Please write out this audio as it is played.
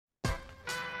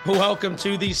Welcome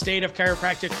to the State of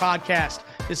Chiropractic podcast.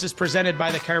 This is presented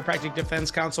by the Chiropractic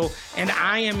Defense Council, and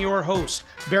I am your host,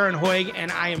 Baron Hoig,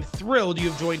 and I am thrilled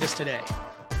you've joined us today.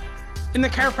 In the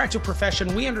chiropractic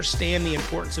profession, we understand the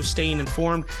importance of staying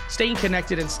informed, staying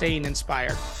connected, and staying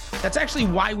inspired. That's actually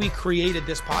why we created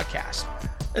this podcast.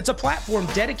 It's a platform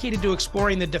dedicated to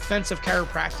exploring the defense of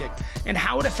chiropractic and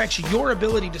how it affects your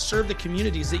ability to serve the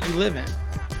communities that you live in.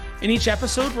 In each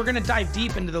episode, we're going to dive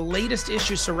deep into the latest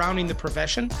issues surrounding the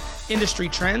profession, industry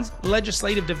trends,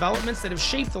 legislative developments that have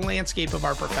shaped the landscape of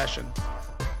our profession.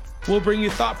 We'll bring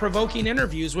you thought-provoking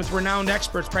interviews with renowned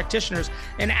experts, practitioners,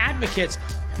 and advocates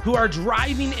who are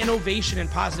driving innovation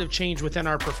and positive change within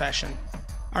our profession.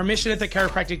 Our mission at the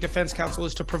Chiropractic Defense Council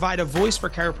is to provide a voice for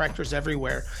chiropractors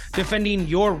everywhere, defending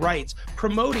your rights,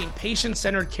 promoting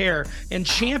patient-centered care, and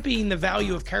championing the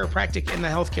value of chiropractic in the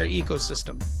healthcare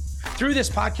ecosystem. Through this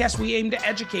podcast, we aim to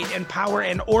educate, empower,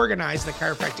 and organize the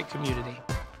chiropractic community.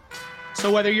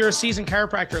 So whether you're a seasoned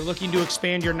chiropractor looking to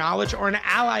expand your knowledge or an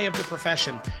ally of the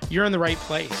profession, you're in the right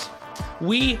place.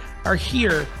 We are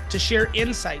here to share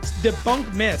insights,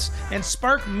 debunk myths, and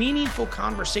spark meaningful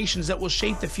conversations that will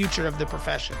shape the future of the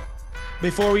profession.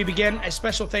 Before we begin, a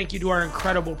special thank you to our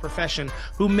incredible profession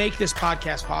who make this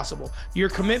podcast possible. Your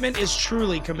commitment is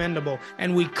truly commendable,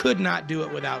 and we could not do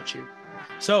it without you.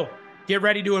 So, get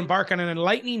ready to embark on an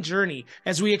enlightening journey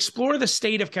as we explore the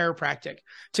state of chiropractic.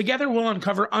 Together, we'll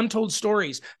uncover untold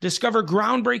stories, discover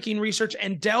groundbreaking research,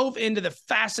 and delve into the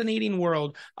fascinating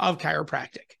world of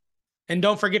chiropractic. And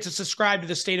don't forget to subscribe to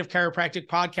the State of Chiropractic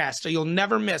podcast so you'll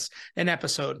never miss an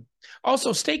episode.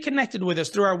 Also, stay connected with us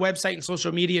through our website and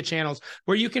social media channels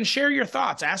where you can share your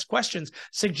thoughts, ask questions,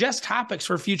 suggest topics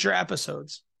for future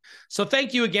episodes. So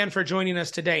thank you again for joining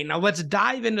us today. Now let's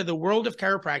dive into the world of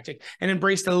chiropractic and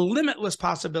embrace the limitless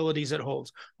possibilities it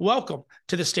holds. Welcome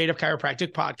to the State of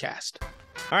Chiropractic podcast.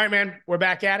 All right, man, we're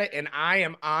back at it, and I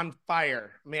am on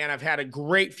fire. Man, I've had a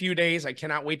great few days. I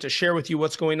cannot wait to share with you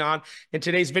what's going on. In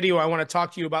today's video, I want to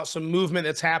talk to you about some movement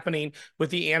that's happening with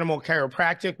the animal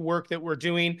chiropractic work that we're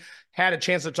doing. Had a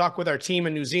chance to talk with our team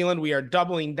in New Zealand. We are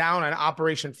doubling down on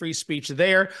Operation Free Speech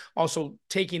there, also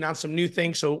taking on some new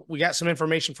things. So we got some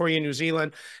information for you in New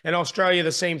Zealand. And Australia,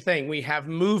 the same thing. We have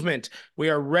movement. We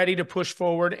are ready to push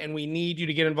forward, and we need you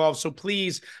to get involved. So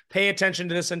please pay attention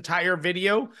to this entire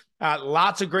video.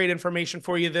 Lots of great information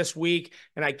for you this week,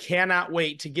 and I cannot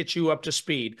wait to get you up to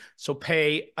speed. So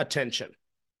pay attention.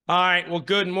 All right. Well,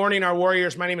 good morning, our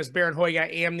warriors. My name is Baron Hoig. I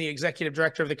am the Executive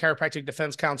Director of the Chiropractic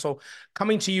Defense Council,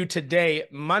 coming to you today,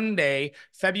 Monday,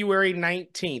 February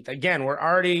 19th. Again, we're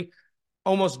already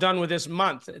almost done with this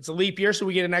month. It's a leap year, so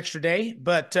we get an extra day,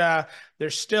 but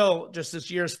there's still just this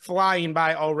year's flying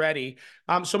by already.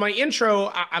 So my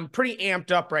intro, I'm pretty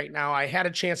amped up right now. I had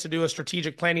a chance to do a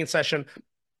strategic planning session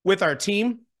with our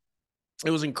team. It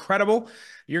was incredible.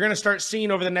 You're going to start seeing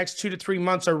over the next 2 to 3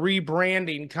 months a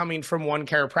rebranding coming from One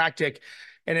Chiropractic,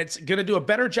 and it's going to do a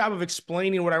better job of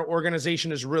explaining what our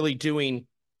organization is really doing,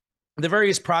 the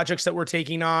various projects that we're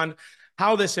taking on,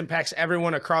 how this impacts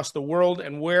everyone across the world,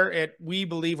 and where we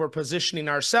believe we're positioning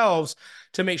ourselves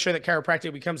to make sure that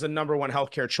chiropractic becomes the #1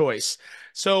 healthcare choice.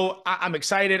 So I'm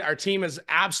excited. Our team is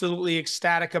absolutely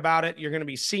ecstatic about it. You're going to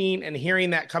be seeing and hearing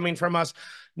that coming from us.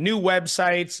 New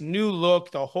websites, new look,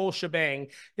 the whole shebang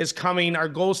is coming. Our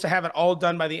goal is to have it all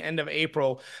done by the end of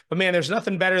April. But man, there's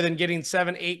nothing better than getting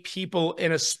 7, 8 people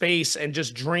in a space and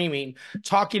just dreaming,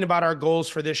 talking about our goals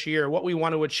for this year, what we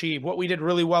want to achieve, what we did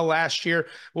really well last year,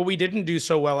 what we didn't do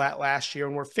so well at last year.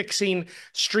 And we're fixing,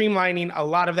 streamlining a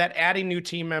lot of that, adding new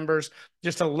team members,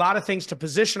 just a lot of things to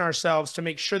position ourselves to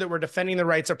make sure that we're defending the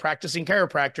rights of practicing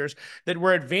chiropractors, that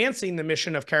we're advancing the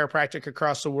mission of chiropractic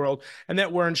across the world, and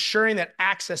that we're ensuring that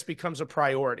access becomes a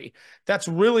priority. That's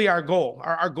really our goal.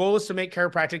 Our goal is to make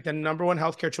chiropractic the #1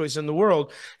 healthcare choice in the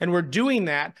world, and we're doing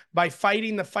that by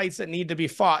fighting the fights that need to be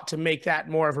fought to make that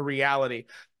more of a reality.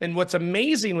 And what's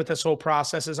amazing with this whole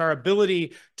process is our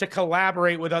ability to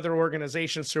collaborate with other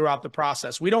organizations throughout the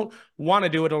process. We don't want to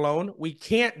do it alone. We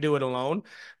can't do it alone.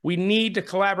 We need to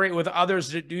collaborate with others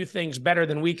that do things better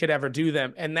than we could ever do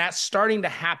them. And that's starting to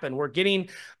happen. We're getting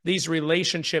these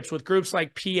relationships with groups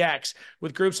like PX,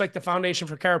 with groups like the Foundation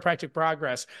for Chiropractic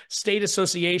Progress, state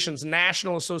associations,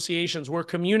 national associations. We're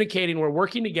communicating, we're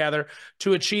working together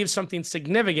to achieve something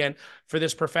significant for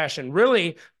this profession.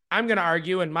 Really, I'm going to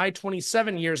argue in my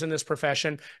 27 years in this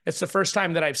profession, it's the first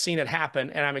time that I've seen it happen,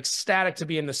 and I'm ecstatic to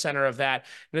be in the center of that.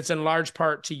 And it's in large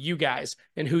part to you guys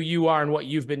and who you are and what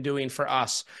you've been doing for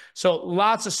us. So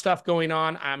lots of stuff going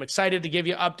on. I'm excited to give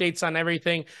you updates on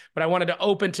everything, but I wanted to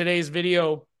open today's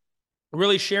video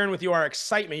really sharing with you our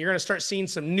excitement. You're going to start seeing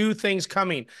some new things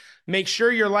coming. Make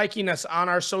sure you're liking us on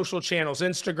our social channels,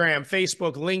 Instagram,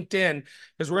 Facebook, LinkedIn,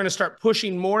 because we're going to start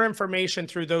pushing more information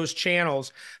through those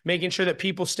channels, making sure that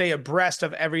people stay abreast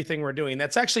of everything we're doing.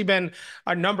 That's actually been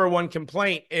our number one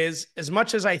complaint is as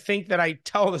much as I think that I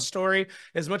tell the story,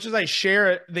 as much as I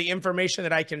share the information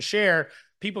that I can share,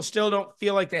 people still don't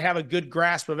feel like they have a good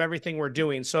grasp of everything we're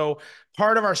doing. So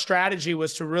part of our strategy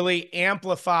was to really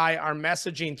amplify our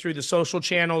messaging through the social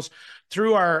channels,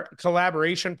 through our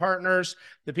collaboration partners,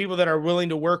 the people that are willing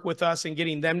to work with us and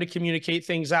getting them to communicate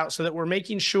things out so that we're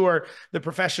making sure the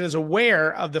profession is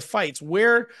aware of the fights,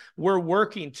 where we're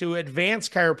working to advance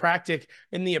chiropractic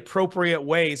in the appropriate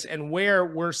ways and where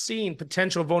we're seeing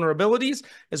potential vulnerabilities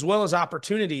as well as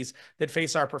opportunities that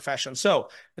face our profession. So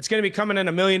it's going to be coming in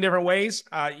a million different ways.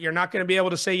 You're not going to be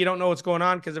able to say you don't know what's going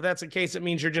on, because if that's the case, it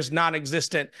means you're just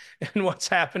non-existent in what's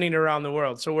happening around the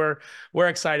world. So we're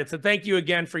excited. So thank you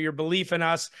again for your belief in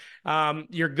us.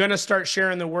 You're going to start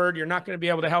sharing the word. You're not going to be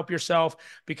able to help yourself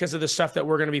because of the stuff that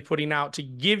we're going to be putting out to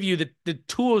give you the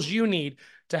tools you need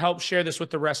to help share this with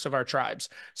the rest of our tribes.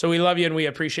 So we love you and we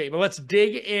appreciate you. But let's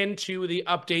dig into the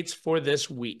updates for this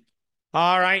week.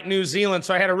 All right, New Zealand.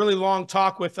 So I had a really long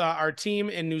talk with our team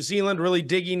in New Zealand, really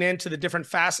digging into the different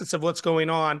facets of what's going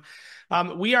on.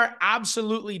 We are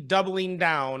absolutely doubling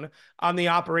down on the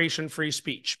Operation Free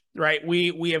Speech, right?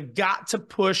 We have got to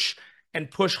push and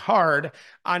push hard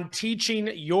on teaching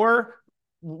your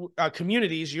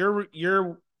communities, your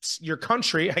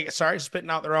country. Sorry, spitting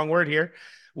out the wrong word here.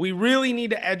 We really need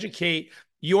to educate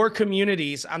your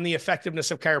communities on the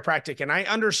effectiveness of chiropractic. And I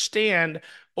understand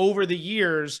over the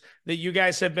years that you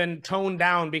guys have been toned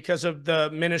down because of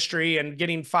the ministry and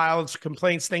getting filed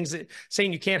complaints, things that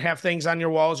saying you can't have things on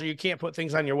your walls or you can't put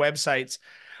things on your websites.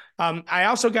 I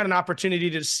also got an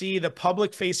opportunity to see the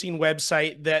public-facing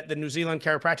website that the New Zealand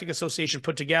Chiropractic Association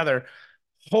put together.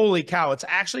 Holy cow, it's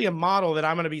actually a model that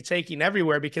I'm going to be taking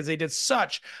everywhere because they did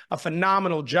such a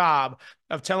phenomenal job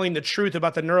of telling the truth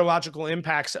about the neurological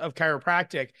impacts of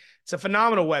chiropractic. It's a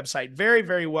phenomenal website, very,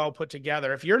 very well put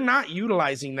together. If you're not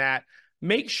utilizing that,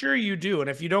 make sure you do. And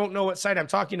if you don't know what site I'm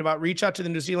talking about, reach out to the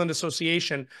New Zealand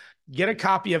Association, get a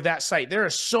copy of that site. There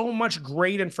is so much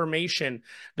great information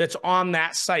that's on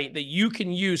that site that you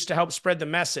can use to help spread the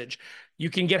message. You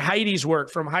can get Heidi's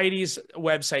work from Heidi's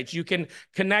websites. You can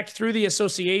connect through the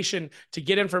association to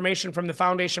get information from the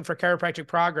Foundation for Chiropractic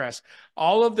Progress.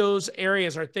 All of those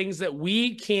areas are things that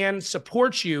we can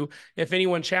support you if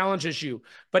anyone challenges you.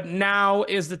 But now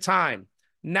is the time.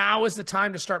 Now is the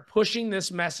time to start pushing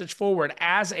this message forward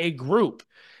as a group.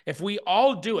 If we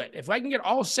all do it, if I can get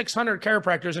all 600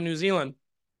 chiropractors in New Zealand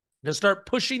to start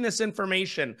pushing this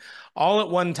information all at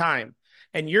one time,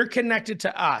 and you're connected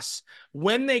to us,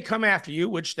 when they come after you,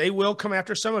 which they will come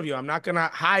after some of you, I'm not going to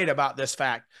hide about this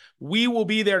fact, we will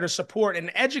be there to support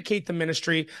and educate the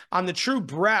ministry on the true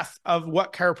breadth of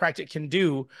what chiropractic can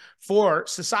do for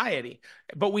society.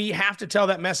 But we have to tell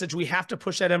that message. We have to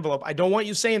push that envelope. I don't want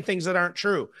you saying things that aren't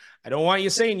true. I don't want you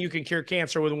saying you can cure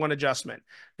cancer with one adjustment.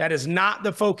 That is not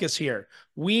the focus here.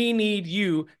 We need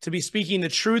you to be speaking the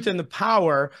truth and the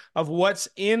power of what's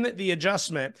in the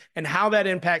adjustment and how that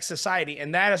impacts society.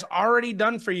 And that is already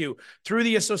done for you through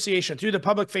the association, through the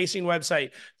public-facing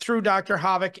website, through Dr.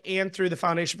 Havik, and through the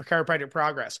Foundation for Chiropractic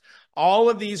Progress. All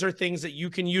of these are things that you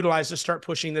can utilize to start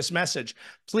pushing this message.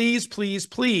 Please, please,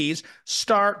 please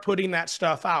start putting that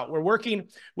stuff out. We're working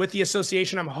with the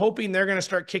association. I'm hoping they're going to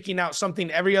start kicking out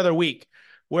something every other week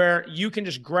where you can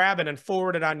just grab it and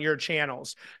forward it on your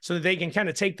channels so that they can kind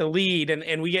of take the lead.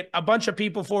 And we get a bunch of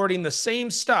people forwarding the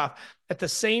same stuff at the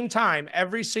same time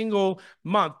every single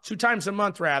month, 2 times a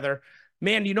month rather.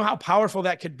 Man, you know how powerful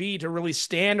that could be to really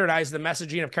standardize the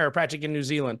messaging of chiropractic in New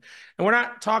Zealand. And we're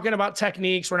not talking about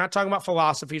techniques. We're not talking about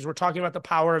philosophies. We're talking about the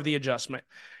power of the adjustment.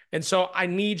 And so I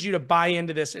need you to buy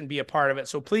into this and be a part of it.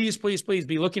 So please, please, please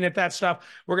be looking at that stuff.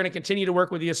 We're going to continue to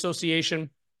work with the association.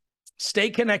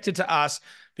 Stay connected to us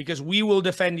because we will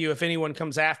defend you if anyone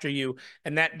comes after you.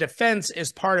 And that defense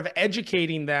is part of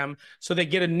educating them so they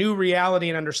get a new reality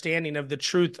and understanding of the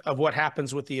truth of what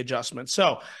happens with the adjustment.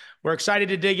 So we're excited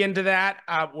to dig into that.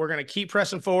 We're going to keep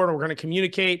pressing forward. We're going to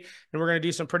communicate, and we're going to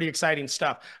do some pretty exciting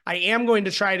stuff. I am going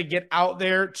to try to get out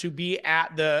there to be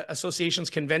at the association's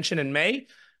convention in May.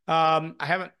 I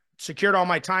haven't secured all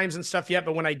my times and stuff yet,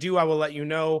 but when I do, I will let you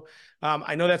know.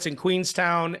 I know that's in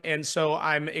Queenstown, and so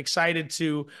I'm excited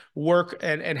to work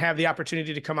and have the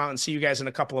opportunity to come out and see you guys in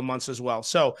a couple of months as well.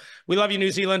 So we love you,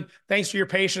 New Zealand. Thanks for your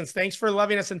patience. Thanks for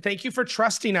loving us, and thank you for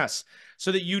trusting us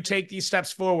so that you take these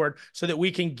steps forward so that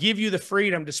we can give you the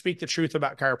freedom to speak the truth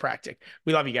about chiropractic.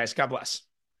 We love you guys. God bless.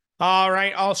 All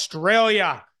right,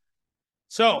 Australia.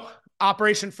 So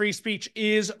Operation Free Speech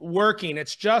is working.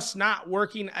 It's just not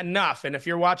working enough. And if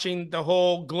you're watching the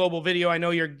whole global video, I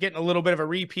know you're getting a little bit of a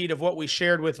repeat of what we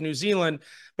shared with New Zealand,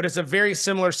 but it's a very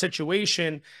similar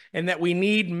situation in that we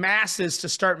need masses to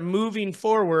start moving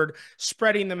forward,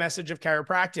 spreading the message of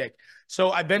chiropractic.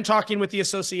 So I've been talking with the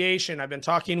association. I've been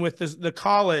talking with the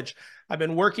college. I've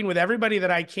been working with everybody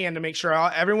that I can to make sure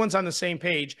everyone's on the same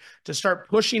page to start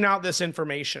pushing out this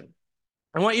information.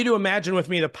 I want you to imagine with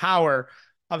me the power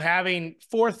of having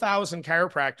 4,000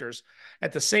 chiropractors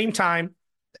at the same time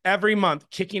every month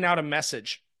kicking out a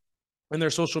message in their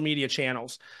social media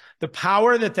channels. The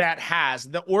power that that has,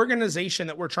 the organization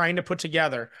that we're trying to put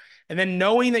together, and then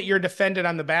knowing that you're defended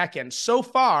on the back end. So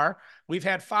far, we've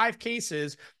had 5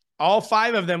 cases. All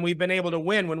 5 of them we've been able to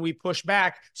win when we push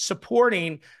back,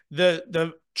 supporting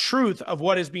the truth of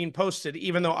what is being posted,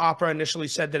 even though Opera initially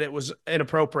said that it was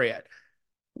inappropriate.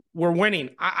 We're winning.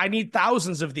 I need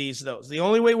thousands of these, those. The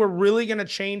only way we're really going to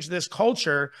change this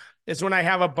culture is when I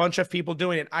have a bunch of people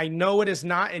doing it. I know it is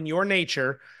not in your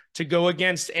nature to go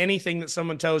against anything that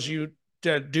someone tells you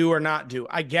to do or not do.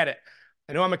 I get it.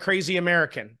 I know I'm a crazy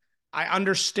American. I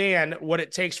understand what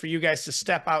it takes for you guys to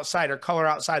step outside or color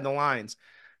outside the lines.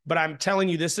 But I'm telling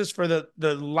you, this is for the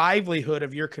livelihood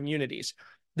of your communities.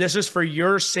 This is for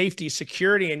your safety,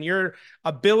 security, and your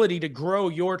ability to grow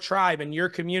your tribe and your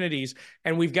communities.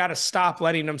 And we've got to stop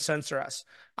letting them censor us.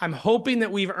 I'm hoping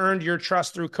that we've earned your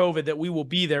trust through COVID, that we will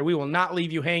be there. We will not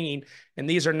leave you hanging. And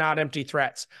these are not empty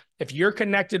threats. If you're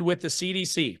connected with the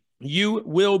CDC, you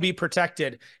will be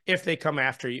protected if they come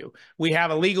after you. We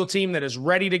have a legal team that is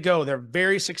ready to go. They're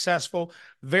very successful,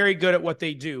 very good at what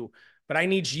they do. But I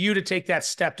need you to take that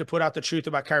step to put out the truth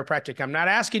about chiropractic. I'm not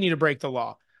asking you to break the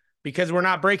law, because we're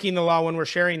not breaking the law when we're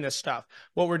sharing this stuff.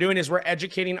 What we're doing is we're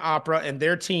educating Opera and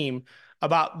their team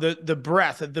about the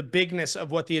breadth of the bigness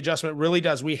of what the adjustment really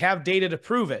does. We have data to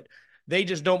prove it. They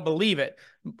just don't believe it.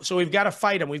 So we've got to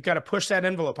fight them. We've got to push that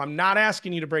envelope. I'm not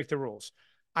asking you to break the rules.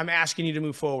 I'm asking you to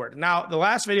move forward. Now, the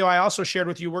last video I also shared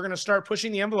with you, we're going to start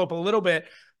pushing the envelope a little bit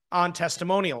on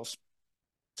testimonials.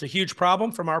 It's a huge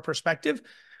problem from our perspective.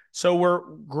 So we're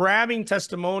grabbing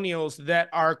testimonials that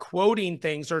are quoting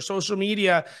things or social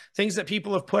media, things that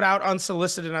people have put out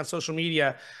unsolicited on social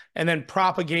media, and then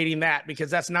propagating that,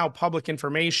 because that's now public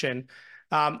information.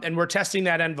 And we're testing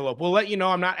that envelope. We'll let you know.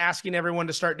 I'm not asking everyone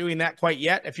to start doing that quite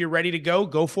yet. If you're ready to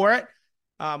go for it.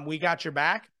 We got your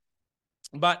back.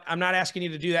 But I'm not asking you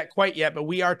to do that quite yet, but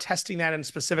we are testing that in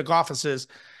specific offices.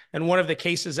 And one of the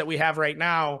cases that we have right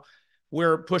now,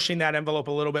 we're pushing that envelope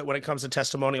a little bit when it comes to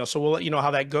testimonials. So we'll let you know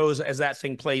how that goes as that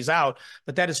thing plays out.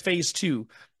 But that is phase 2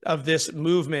 of this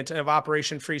movement of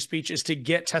Operation Free Speech, is to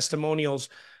get testimonials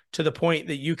to the point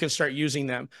that you can start using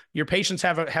them. Your patients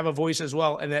have a voice as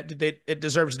well, and that it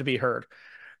deserves to be heard.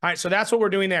 All right, so that's what we're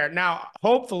doing there. Now,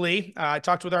 hopefully, I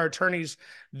talked with our attorneys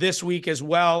this week as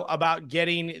well about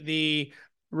getting the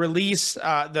release,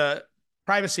 the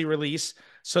privacy release,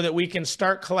 so that we can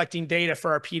start collecting data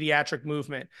for our pediatric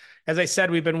movement. As I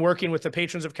said, we've been working with the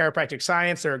Patrons of Chiropractic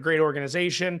Science. They're a great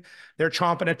organization. They're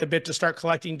chomping at the bit to start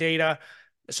collecting data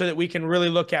so that we can really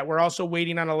look at. We're also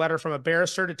waiting on a letter from a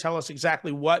barrister to tell us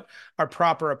exactly what our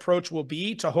proper approach will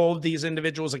be to hold these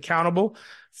individuals accountable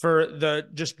for the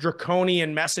just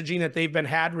draconian messaging that they've been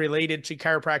had related to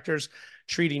chiropractors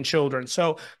treating children.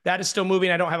 So that is still moving.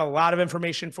 I don't have a lot of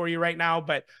information for you right now,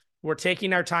 but we're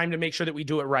taking our time to make sure that we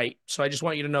do it right. So I just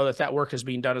want you to know that that work is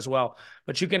being done as well.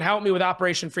 But you can help me with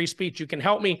Operation Free Speech. You can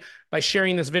help me by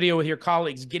sharing this video with your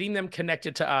colleagues, getting them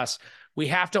connected to us. We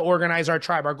have to organize our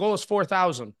tribe. Our goal is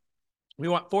 4,000. We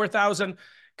want 4,000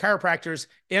 chiropractors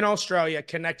in Australia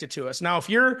connected to us. Now, if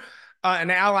you're an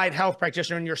allied health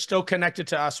practitioner and you're still connected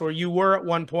to us, or you were at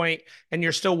one point and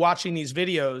you're still watching these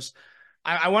videos,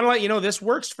 I want to let you know this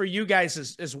works for you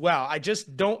guys as well. I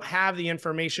just don't have the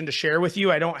information to share with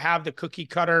you. I don't have the cookie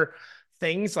cutter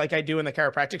things like I do in the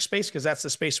chiropractic space, because that's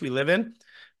the space we live in.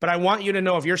 But I want you to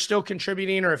know, if you're still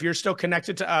contributing or if you're still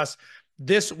connected to us,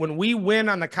 when we win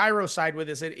on the chiro side with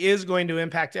this, it is going to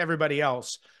impact everybody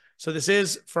else. So this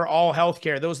is for all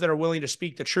healthcare, those that are willing to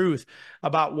speak the truth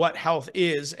about what health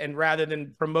is, and rather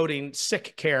than promoting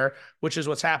sick care, which is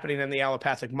what's happening in the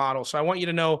allopathic model. So I want you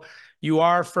to know you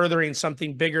are furthering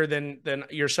something bigger than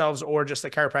yourselves or just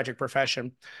the chiropractic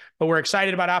profession. But we're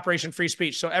excited about Operation Free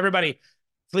Speech. So everybody,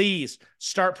 please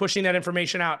start pushing that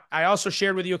information out. I also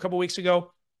shared with you a couple of weeks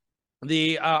ago,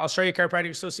 the Australia Chiropractic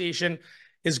Association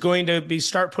is going to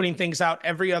start putting things out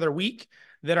every other week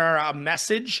that are a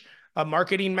message, a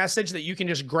marketing message that you can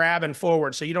just grab and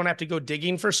forward, so you don't have to go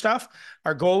digging for stuff.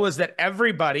 Our goal is that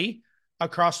everybody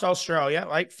across Australia.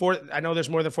 Like I know there's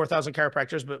more than 4,000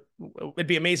 chiropractors, but it'd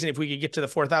be amazing if we could get to the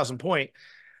 4,000 point.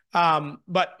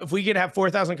 But if we could have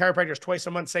 4,000 chiropractors twice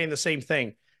a month saying the same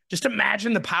thing, just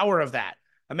imagine the power of that.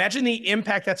 Imagine the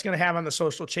impact that's going to have on the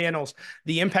social channels,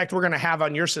 the impact we're going to have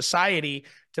on your society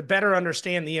to better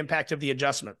understand the impact of the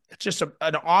adjustment. It's just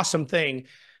an awesome thing.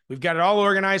 We've got it all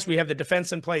organized. We have the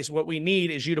defense in place. What we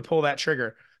need is you to pull that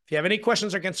trigger. If you have any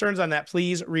questions or concerns on that,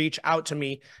 please reach out to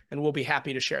me and we'll be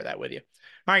happy to share that with you.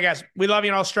 All right, guys, we love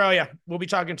you in Australia. We'll be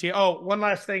talking to you. Oh, one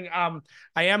last thing. I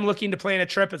am looking to plan a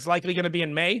trip. It's likely going to be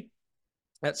in May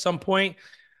at some point.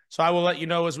 So I will let you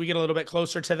know as we get a little bit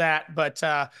closer to that. But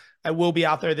I will be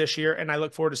out there this year, and I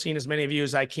look forward to seeing as many of you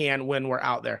as I can when we're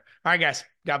out there. All right, guys,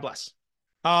 God bless.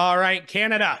 All right,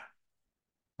 Canada.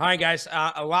 All right, guys,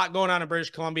 a lot going on in British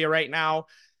Columbia right now.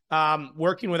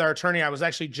 Working with our attorney, I was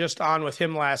actually just on with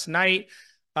him last night.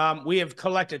 We have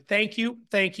collected, thank you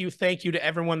to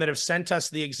everyone that have sent us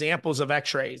the examples of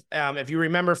x-rays. If you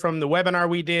remember from the webinar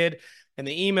we did and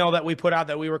the email that we put out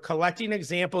that we were collecting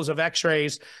examples of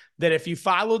x-rays that if you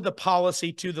followed the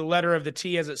policy to the letter of the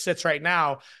T as it sits right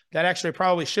now, that x-ray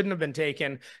probably shouldn't have been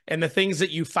taken. And the things that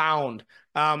you found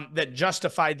that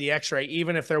justified the x-ray,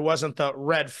 even if there wasn't the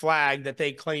red flag that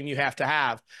they claim you have to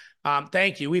have.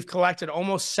 Thank you. We've collected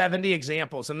almost 70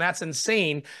 examples, and that's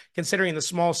insane considering the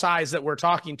small size that we're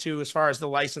talking to as far as the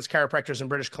licensed chiropractors in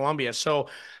British Columbia. So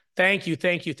thank you.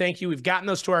 We've gotten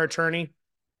those to our attorney.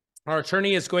 Our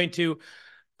attorney is going to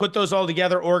put those all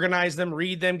together, organize them,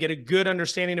 read them, get a good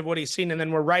understanding of what he's seen. And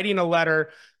then we're writing a letter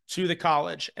to the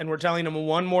college and we're telling them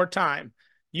one more time,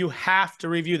 you have to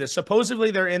review this.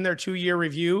 Supposedly they're in their 2-year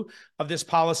review of this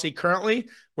policy currently.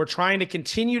 We're trying to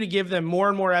continue to give them more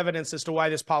and more evidence as to why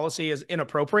this policy is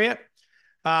inappropriate.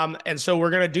 And so we're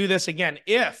going to do this again.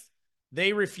 If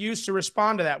they refuse to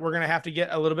respond to that, we're going to have to get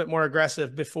a little bit more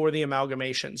aggressive before the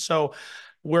amalgamation. So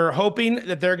we're hoping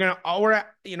that they're going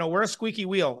to, we're a squeaky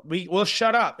wheel. We'll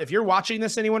shut up. If you're watching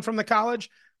this, anyone from the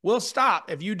college, we'll stop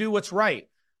if you do what's right.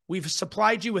 We've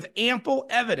supplied you with ample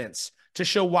evidence to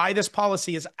show why this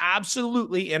policy is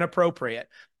absolutely inappropriate,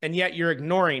 and yet you're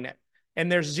ignoring it.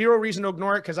 And there's zero reason to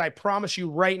ignore it because I promise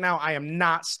you right now, I am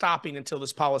not stopping until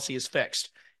this policy is fixed.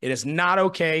 It is not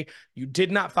okay. You did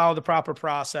not follow the proper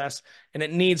process, and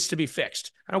it needs to be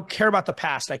fixed. I don't care about the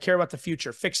past. I care about the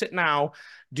future. Fix it now.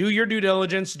 Do your due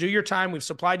diligence. Do your time. We've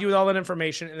supplied you with all that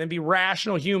information, and then be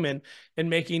rational human in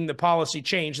making the policy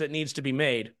change that needs to be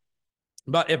made.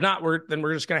 But if not, then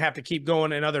we're just going to have to keep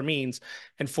going in other means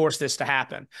and force this to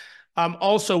happen.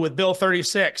 Also with Bill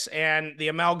 36 and the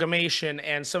amalgamation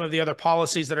and some of the other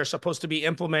policies that are supposed to be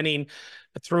implementing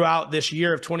throughout this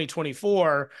year of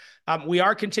 2024, we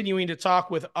are continuing to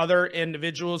talk with other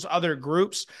individuals, other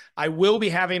groups. I will be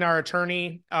having our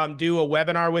attorney do a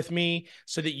webinar with me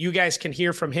so that you guys can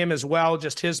hear from him as well,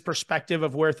 just his perspective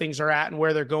of where things are at and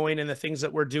where they're going and the things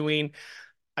that we're doing.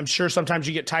 I'm sure sometimes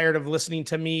you get tired of listening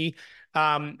to me,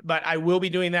 but I will be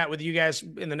doing that with you guys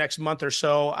in the next month or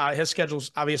so. His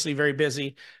schedule's obviously very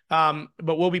busy, but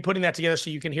we'll be putting that together so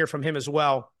you can hear from him as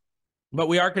well. But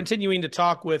we are continuing to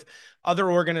talk with other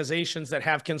organizations that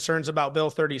have concerns about Bill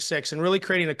 36 and really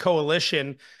creating a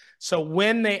coalition. So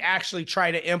when they actually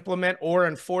try to implement or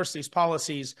enforce these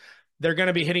policies, they're going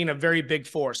to be hitting a very big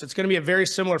force. It's going to be a very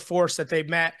similar force that they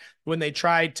met when they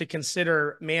tried to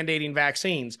consider mandating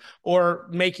vaccines or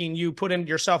making you put in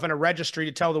yourself in a registry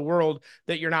to tell the world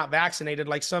that you're not vaccinated,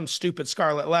 like some stupid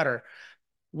scarlet letter.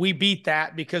 We beat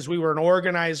that because we were an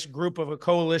organized group of a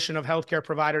coalition of healthcare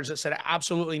providers that said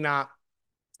absolutely not.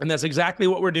 And that's exactly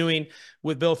what we're doing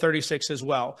with Bill 36 as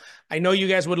well. I know you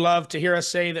guys would love to hear us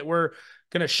say that we're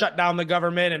going to shut down the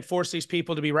government and force these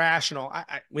people to be rational.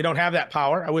 We don't have that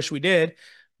power. I wish we did,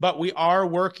 but we are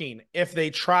working. If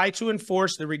they try to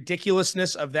enforce the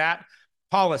ridiculousness of that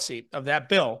policy, of that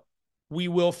bill, we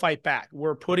will fight back.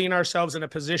 We're putting ourselves in a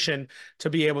position to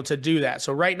be able to do that.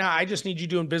 So right now, I just need you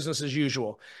doing business as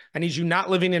usual. I need you not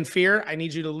living in fear. I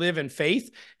need you to live in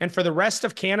faith. And for the rest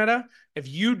of Canada, if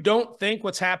you don't think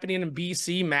what's happening in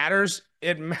BC matters,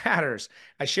 it matters.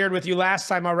 I shared with you last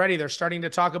time already, they're starting to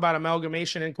talk about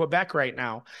amalgamation in Quebec right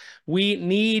now. We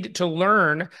need to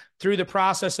learn through the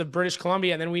process of British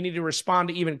Columbia, and then we need to respond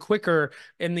even quicker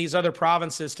in these other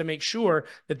provinces to make sure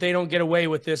that they don't get away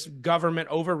with this government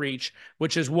overreach,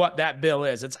 which is what that bill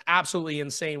is. It's absolutely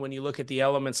insane when you look at the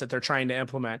elements that they're trying to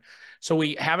implement. So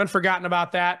we haven't forgotten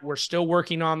about that. We're still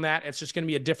working on that. It's just going to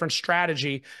be a different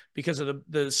strategy because of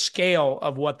the scale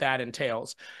of what that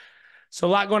entails. So a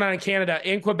lot going on in Canada.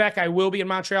 In Quebec, I will be in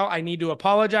Montreal. I need to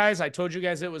apologize. I told you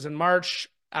guys it was in March.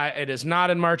 It is not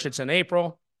in March. It's in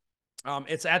April.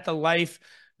 It's at the Life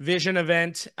vision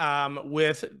event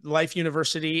with Life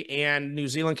University and New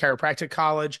Zealand Chiropractic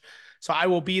College. So I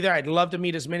will be there. I'd love to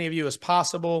meet as many of you as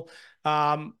possible.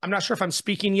 I'm not sure if I'm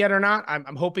speaking yet or not.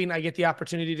 I'm hoping I get the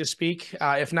opportunity to speak.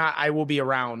 If not, I will be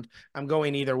around. I'm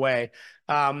going either way.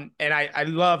 And I'd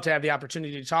love to have the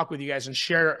opportunity to talk with you guys and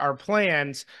share our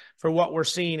plans for what we're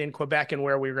seeing in Quebec and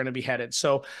where we're going to be headed.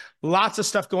 So lots of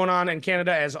stuff going on in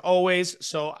Canada as always.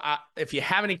 So if you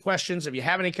have any questions, if you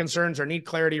have any concerns or need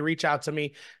clarity, reach out to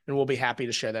me and we'll be happy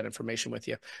to share that information with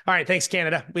you. All right. Thanks,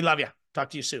 Canada. We love you.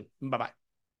 Talk to you soon. Bye-bye.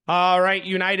 All right,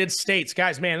 United States.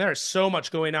 Guys, man, there's so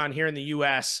much going on here in the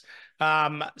U.S.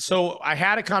 So I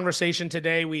had a conversation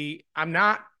today. I'm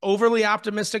not overly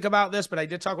optimistic about this, but I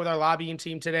did talk with our lobbying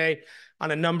team today on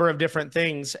a number of different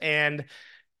things. And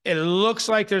it looks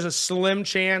like there's a slim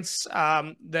chance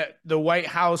that the White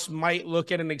House might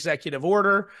look at an executive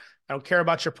order. I don't care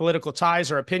about your political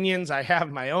ties or opinions. I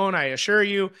have my own, I assure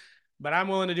you. But I'm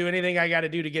willing to do anything I got to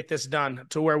do to get this done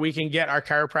to where we can get our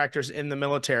chiropractors in the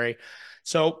military.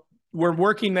 So we're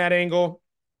working that angle,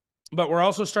 but we're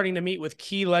also starting to meet with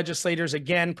key legislators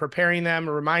again, preparing them,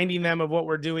 reminding them of what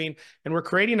we're doing. And we're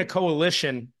creating a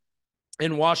coalition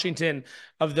in Washington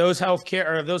of those healthcare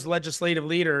or of those legislative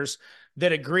leaders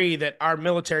that agree that our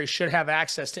military should have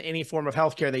access to any form of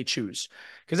healthcare they choose.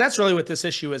 Because that's really what this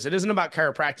issue is. It isn't about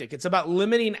chiropractic. It's about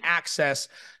limiting access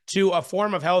to a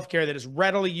form of healthcare that is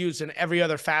readily used in every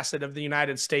other facet of the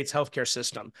United States healthcare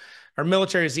system. Our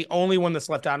military is the only one that's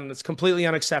left out, and it's completely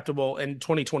unacceptable in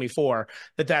 2024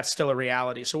 that that's still a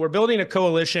reality. So we're building a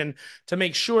coalition to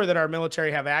make sure that our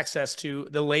military have access to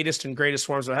the latest and greatest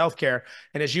forms of healthcare.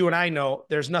 And as you and I know,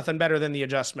 there's nothing better than the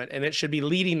adjustment, and it should be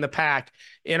leading the pack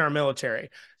in our military.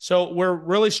 So we're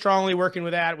really strongly working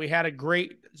with that. We had a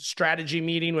great strategy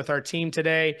meeting with our team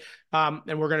today,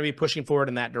 and we're going to be pushing forward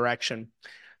in that direction.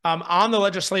 On the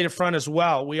legislative front as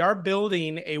well, we are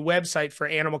building a website for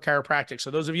animal chiropractic.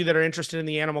 So those of you that are interested in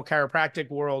the animal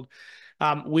chiropractic world,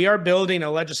 we are building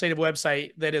a legislative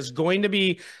website that is going to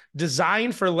be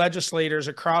designed for legislators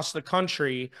across the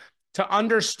country to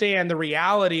understand the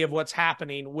reality of what's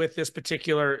happening with this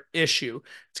particular issue.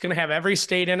 It's going to have every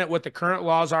state in it, what the current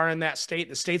laws are in that state,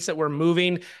 the states that we're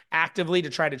moving actively to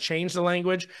try to change the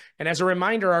language. And as a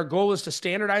reminder, our goal is to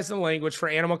standardize the language for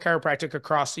animal chiropractic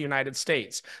across the United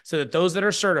States so that those that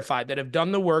are certified, that have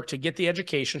done the work to get the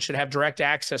education, should have direct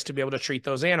access to be able to treat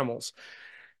those animals.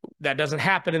 That doesn't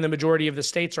happen in the majority of the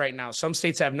states right now. Some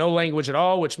states have no language at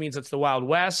all, which means it's the Wild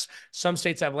West. Some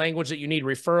states have language that you need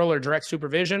referral or direct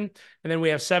supervision. And then we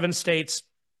have 7 states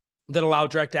that allow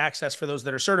direct access for those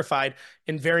that are certified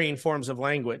in varying forms of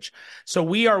language. So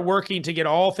we are working to get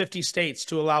all 50 states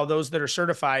to allow those that are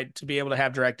certified to be able to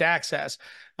have direct access.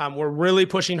 We're really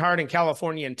pushing hard in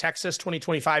California and Texas.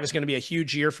 2025 is going to be a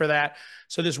huge year for that.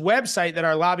 So this website that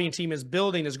our lobbying team is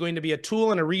building is going to be a tool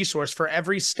and a resource for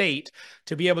every state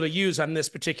to be able to use on this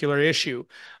particular issue.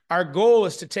 Our goal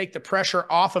is to take the pressure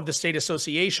off of the state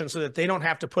association so that they don't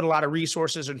have to put a lot of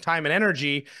resources and time and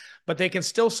energy, but they can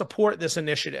still support this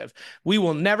initiative. We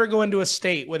will never go into a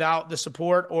state without the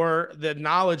support or the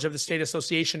knowledge of the state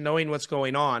association knowing what's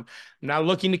going on. I'm not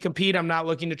looking to compete. I'm not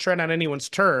looking to tread on anyone's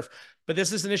turf. But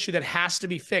this is an issue that has to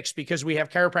be fixed because we have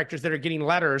chiropractors that are getting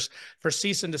letters for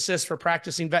cease and desist for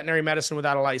practicing veterinary medicine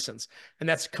without a license. And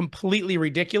that's completely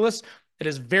ridiculous. It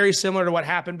is very similar to what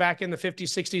happened back in the 50s,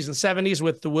 60s, and 70s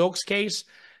with the Wilkes case.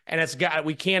 And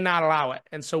we cannot allow it.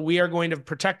 And so we are going to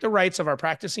protect the rights of our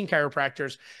practicing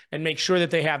chiropractors and make sure that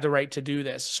they have the right to do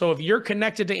this. So if you're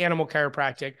connected to animal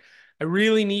chiropractic, I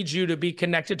really need you to be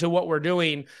connected to what we're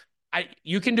doing.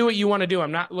 You can do what you want to do.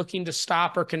 I'm not looking to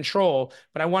stop or control,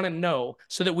 but I want to know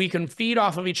so that we can feed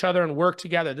off of each other and work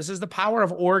together. This is the power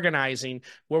of organizing,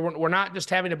 where we're not just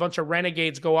having a bunch of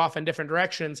renegades go off in different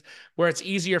directions, where it's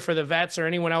easier for the vets or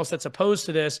anyone else that's opposed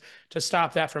to this to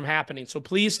stop that from happening. So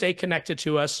please stay connected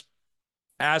to us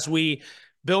as we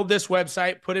build this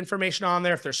website, put information on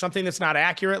there. If there's something that's not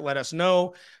accurate, let us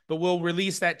know, but we'll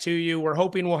release that to you. We're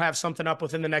hoping we'll have something up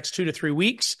within the next 2 to 3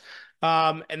 weeks.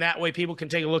 And that way people can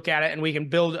take a look at it and we can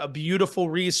build a beautiful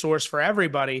resource for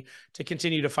everybody to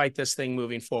continue to fight this thing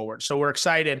moving forward. So we're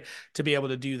excited to be able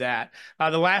to do that.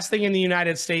 The last thing in the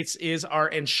United States is our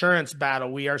insurance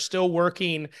battle. We are still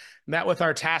working, met with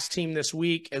our task team this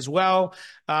week as well.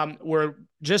 We're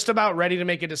just about ready to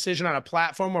make a decision on a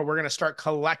platform where we're going to start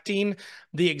collecting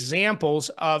the examples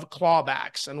of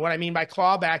clawbacks. And what I mean by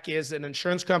clawback is an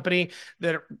insurance company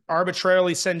that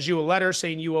arbitrarily sends you a letter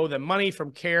saying you owe them money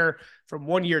from care from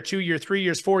 1 year, 2 year, 3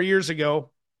 years, 4 years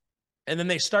ago. And then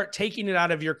they start taking it out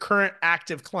of your current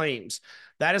active claims.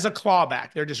 That is a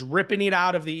clawback. They're just ripping it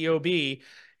out of the EOB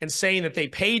and saying that they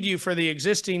paid you for the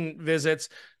existing visits,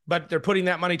 but they're putting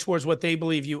that money towards what they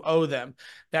believe you owe them.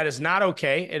 That is not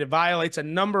okay. It violates a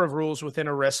number of rules within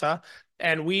ERISA,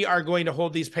 and we are going to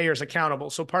hold these payers accountable.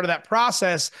 So part of that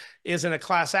process is in a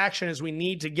class action is we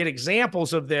need to get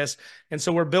examples of this. And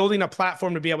so we're building a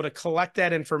platform to be able to collect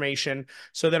that information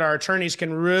so that our attorneys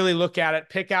can really look at it,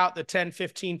 pick out the 10,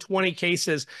 15, 20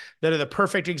 cases that are the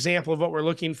perfect example of what we're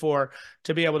looking for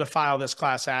to be able to file this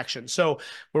class action. So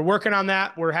we're working on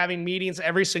that. We're having meetings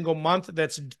every single month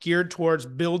that's geared towards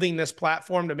building this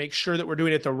platform to make sure that we're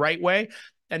doing it the right way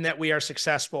and that we are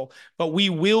successful. But we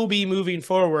will be moving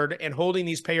forward and holding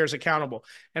these payers accountable.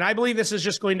 And I believe this is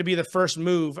just going to be the first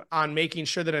move on making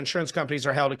sure that insurance companies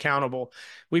are held accountable.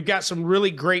 We've got some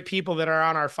really great people that are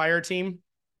on our fire team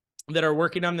that are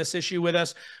working on this issue with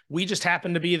us. We just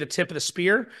happen to be the tip of the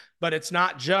spear, but it's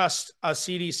not just a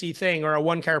CDC thing or a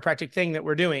one chiropractic thing that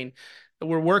we're doing.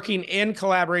 We're working in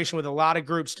collaboration with a lot of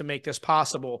groups to make this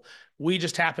possible. We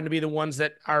just happen to be the ones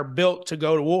that are built to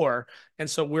go to war. And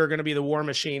so we're going to be the war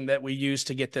machine that we use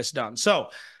to get this done. So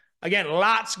again,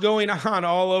 lots going on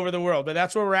all over the world, but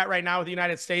that's where we're at right now with the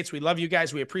United States. We love you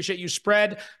guys. We appreciate you.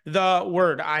 Spread the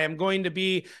word. I am going to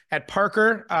be at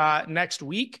Parker next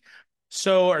week.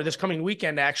 Or this coming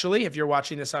weekend, actually, if you're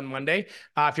watching this on Monday.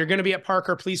 If you're going to be at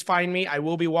Parker, please find me. I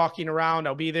will be walking around.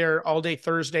 I'll be there all day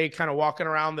Thursday, kind of walking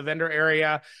around the vendor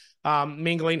area,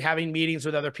 mingling, having meetings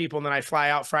with other people, and then I fly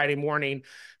out Friday morning.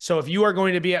 So if you are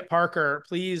going to be at Parker,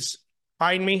 please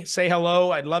find me, say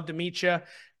hello. I'd love to meet you.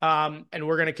 And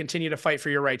we're going to continue to fight for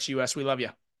your rights, US. We love you.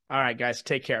 All right, guys,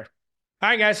 take care. All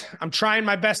right, guys, I'm trying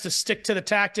my best to stick to the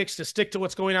tactics, to stick to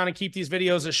what's going on and keep these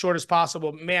videos as short as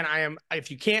possible. Man, if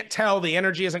you can't tell, the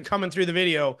energy isn't coming through the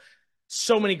video.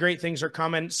 So many great things are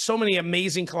coming, so many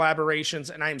amazing collaborations,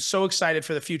 and I am so excited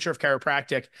for the future of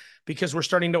chiropractic because we're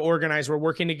starting to organize, we're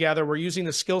working together, we're using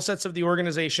the skill sets of the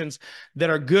organizations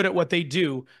that are good at what they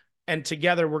do, and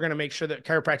together we're going to make sure that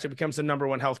chiropractic becomes the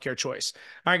 #1 healthcare choice.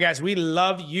 All right, guys, we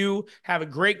love you. Have a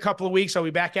great couple of weeks. I'll be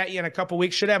back at you in a couple of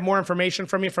weeks. Should have more information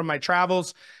from you from my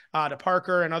travels to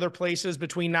Parker and other places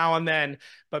between now and then.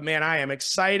 But man, I am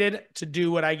excited to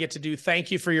do what I get to do.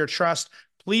 Thank you for your trust.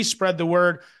 Please spread the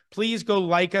word. Please go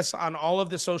like us on all of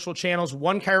the social channels.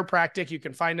 One Chiropractic. You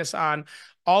can find us on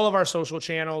all of our social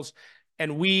channels.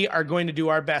 And we are going to do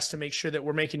our best to make sure that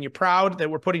we're making you proud,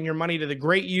 that we're putting your money to the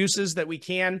great uses that we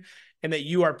can, and that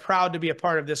you are proud to be a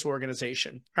part of this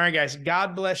organization. All right, guys,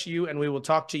 God bless you, and we will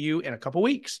talk to you in a couple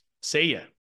weeks. See ya.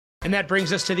 And that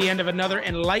brings us to the end of another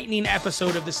enlightening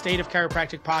episode of the State of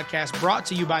Chiropractic podcast brought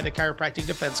to you by the Chiropractic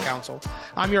Defense Council.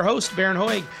 I'm your host, Baron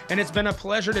Hoig, and it's been a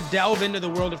pleasure to delve into the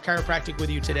world of chiropractic with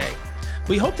you today.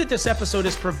 We hope that this episode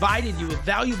has provided you with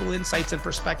valuable insights and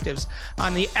perspectives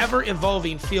on the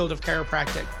ever-evolving field of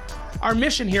chiropractic. Our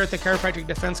mission here at the Chiropractic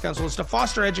Defense Council is to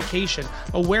foster education,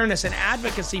 awareness, and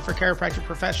advocacy for chiropractic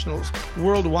professionals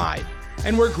worldwide.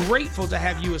 And we're grateful to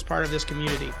have you as part of this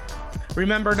community.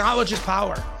 Remember, knowledge is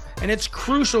power. And it's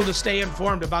crucial to stay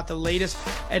informed about the latest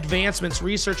advancements,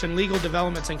 research, and legal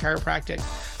developments in chiropractic.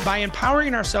 By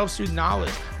empowering ourselves through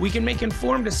knowledge, we can make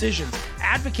informed decisions,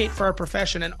 advocate for our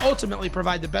profession, and ultimately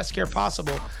provide the best care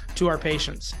possible to our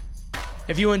patients.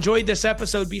 If you enjoyed this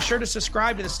episode, be sure to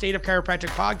subscribe to the State of Chiropractic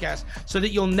podcast so that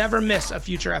you'll never miss a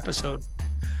future episode.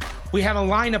 We have a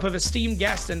lineup of esteemed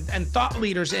guests and thought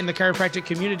leaders in the chiropractic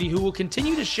community who will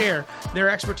continue to share their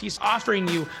expertise, offering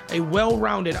you a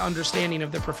well-rounded understanding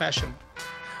of the profession.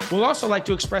 We'll also like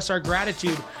to express our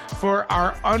gratitude for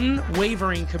our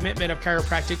unwavering commitment of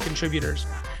chiropractic contributors.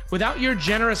 Without your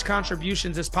generous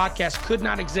contributions, this podcast could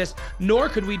not exist, nor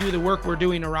could we do the work we're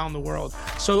doing around the world.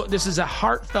 So this is a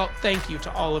heartfelt thank you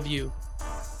to all of you.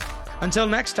 Until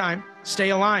next time, stay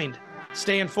aligned,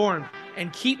 stay informed,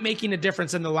 and keep making a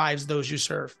difference in the lives of those you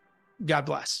serve. God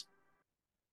bless.